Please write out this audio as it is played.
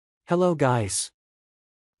Hello guys.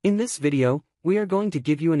 In this video, we are going to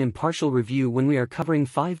give you an impartial review when we are covering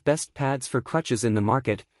 5 best pads for crutches in the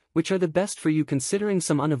market, which are the best for you considering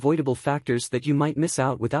some unavoidable factors that you might miss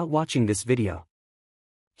out without watching this video.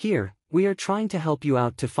 Here, we are trying to help you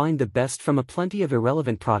out to find the best from a plenty of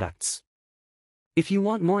irrelevant products. If you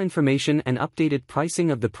want more information and updated pricing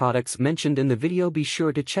of the products mentioned in the video, be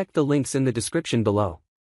sure to check the links in the description below.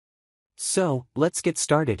 So, let's get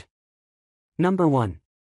started. Number 1.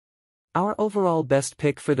 Our overall best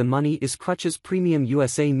pick for the money is Crutcheze Premium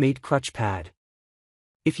USA-made crutch pad.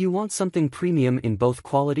 If you want something premium in both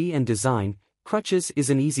quality and design, Crutcheze is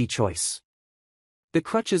an easy choice. The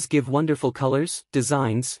crutches give wonderful colors,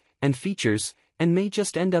 designs, and features, and may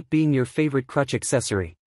just end up being your favorite crutch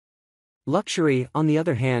accessory. Luxury, on the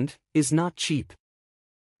other hand, is not cheap.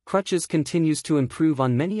 Crutcheze continues to improve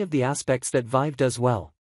on many of the aspects that Vive does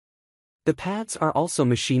well. The pads are also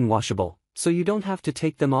machine washable, so you don't have to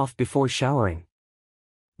take them off before showering.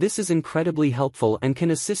 This is incredibly helpful and can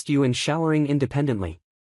assist you in showering independently.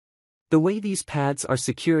 The way these pads are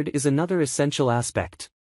secured is another essential aspect.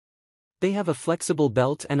 They have a flexible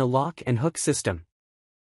belt and a lock and hook system.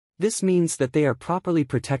 This means that they are properly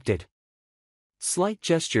protected. Slight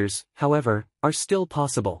gestures, however, are still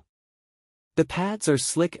possible. The pads are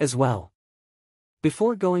slick as well.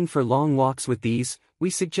 Before going for long walks with these, we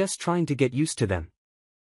suggest trying to get used to them.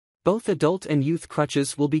 Both adult and youth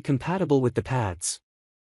crutches will be compatible with the pads.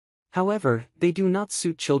 However, they do not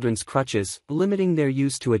suit children's crutches, limiting their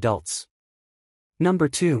use to adults. Number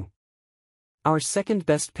 2. Our second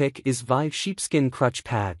best pick is Vive Sheepskin Crutch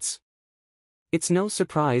Pads. It's no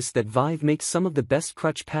surprise that Vive makes some of the best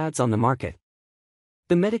crutch pads on the market.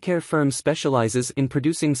 The Medicare firm specializes in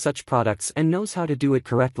producing such products and knows how to do it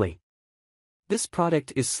correctly. This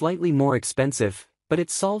product is slightly more expensive, but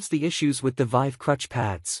it solves the issues with the Vive crutch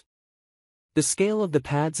pads. The scale of the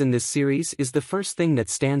pads in this series is the first thing that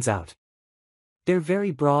stands out. They're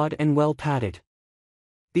very broad and well padded.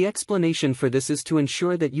 The explanation for this is to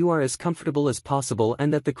ensure that you are as comfortable as possible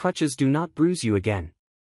and that the crutches do not bruise you again.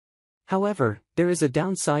 However, there is a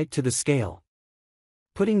downside to the scale.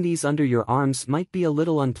 Putting these under your arms might be a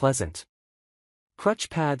little unpleasant. Crutch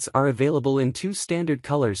pads are available in 2 standard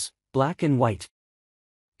colors, black and white.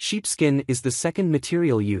 Sheepskin is the second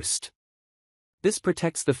material used. This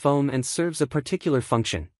protects the foam and serves a particular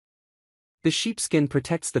function. The sheepskin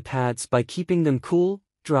protects the pads by keeping them cool,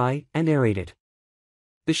 dry, and aerated.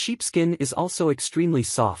 The sheepskin is also extremely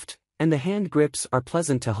soft, and the hand grips are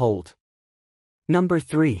pleasant to hold. Number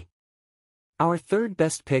 3. Our third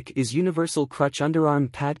best pick is Universal Crutch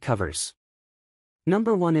Underarm Pad Covers.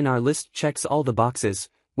 Number 1 in our list checks all the boxes,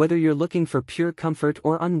 whether you're looking for pure comfort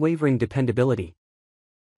or unwavering dependability.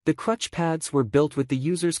 The crutch pads were built with the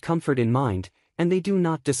user's comfort in mind, and they do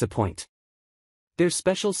not disappoint. Their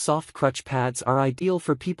special soft crutch pads are ideal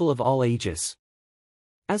for people of all ages.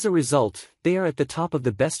 As a result, they are at the top of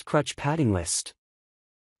the best crutch padding list.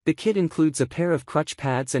 The kit includes a pair of crutch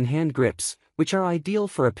pads and hand grips, which are ideal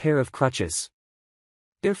for a pair of crutches.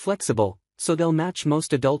 They're flexible, so they'll match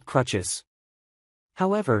most adult crutches.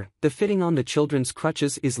 However, the fitting on the children's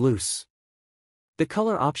crutches is loose. The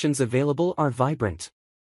color options available are vibrant.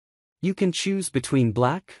 You can choose between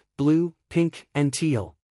black, blue, pink, and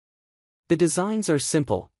teal. The designs are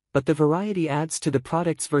simple, but the variety adds to the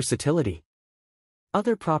product's versatility.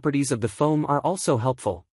 Other properties of the foam are also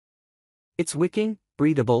helpful. It's wicking,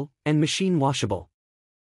 breathable, and machine washable.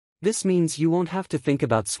 This means you won't have to think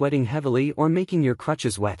about sweating heavily or making your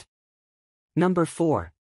crutches wet. Number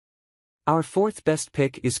 4. Our fourth best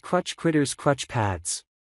pick is Critters Crutch Pads.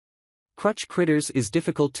 Critters is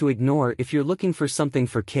difficult to ignore if you're looking for something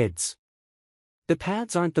for kids. The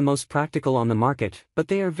pads aren't the most practical on the market, but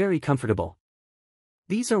they are very comfortable.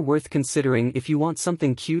 These are worth considering if you want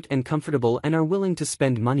something cute and comfortable and are willing to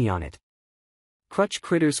spend money on it.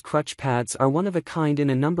 Critters Crutch Pads are one of a kind in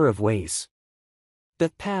a number of ways.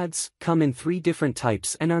 The pads come in 3 different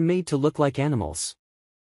types and are made to look like animals.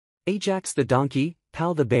 Ajax the donkey,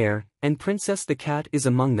 Pal the bear, and Princess the cat is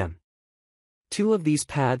among them. 2 of these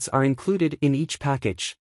pads are included in each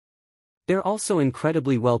package. They're also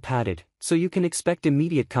incredibly well padded, so you can expect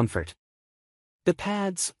immediate comfort. The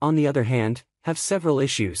pads, on the other hand, have several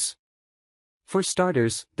issues. For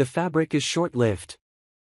starters, the fabric is short-lived.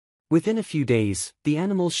 Within a few days, the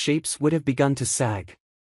animal's shapes would have begun to sag.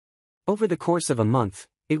 Over the course of a month,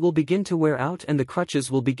 it will begin to wear out and the crutches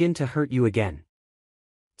will begin to hurt you again.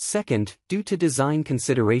 Second, due to design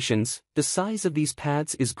considerations, the size of these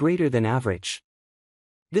pads is greater than average.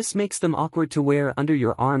 This makes them awkward to wear under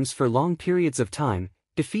your arms for long periods of time,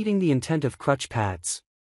 defeating the intent of crutch pads.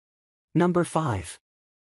 Number 5.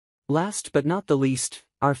 Last but not the least,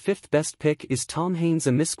 our fifth best pick is Tom Haynes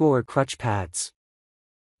Amisquower Crutch Pads.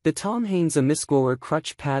 The Tom Haynes Amisquower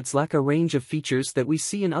Crutch Pads lack a range of features that we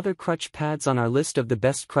see in other crutch pads on our list of the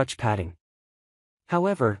best crutch padding.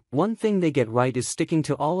 However, one thing they get right is sticking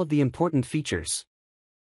to all of the important features.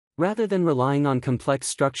 Rather than relying on complex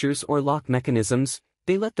structures or lock mechanisms,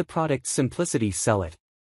 they let the product's simplicity sell it.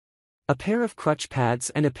 A pair of crutch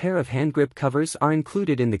pads and a pair of hand grip covers are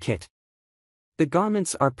included in the kit. The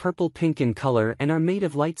garments are purple-pink in color and are made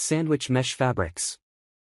of light sandwich mesh fabrics.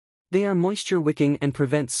 They are moisture-wicking and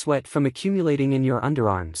prevent sweat from accumulating in your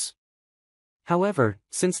underarms. However,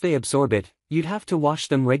 since they absorb it, you'd have to wash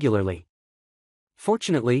them regularly.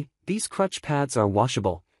 Fortunately, these crutch pads are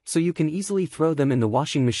washable, so you can easily throw them in the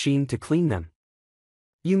washing machine to clean them.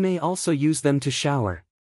 You may also use them to shower.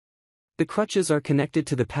 The crutches are connected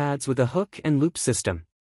to the pads with a hook and loop system.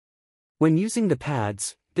 When using the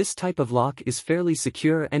pads, this type of lock is fairly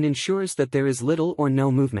secure and ensures that there is little or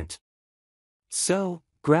no movement. So,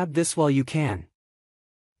 grab this while you can.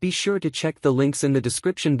 Be sure to check the links in the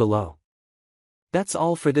description below. That's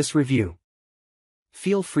all for this review.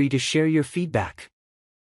 Feel free to share your feedback.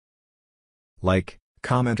 Like,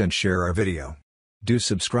 comment and share our video. Do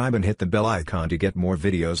subscribe and hit the bell icon to get more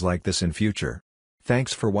videos like this in future.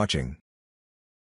 Thanks for watching.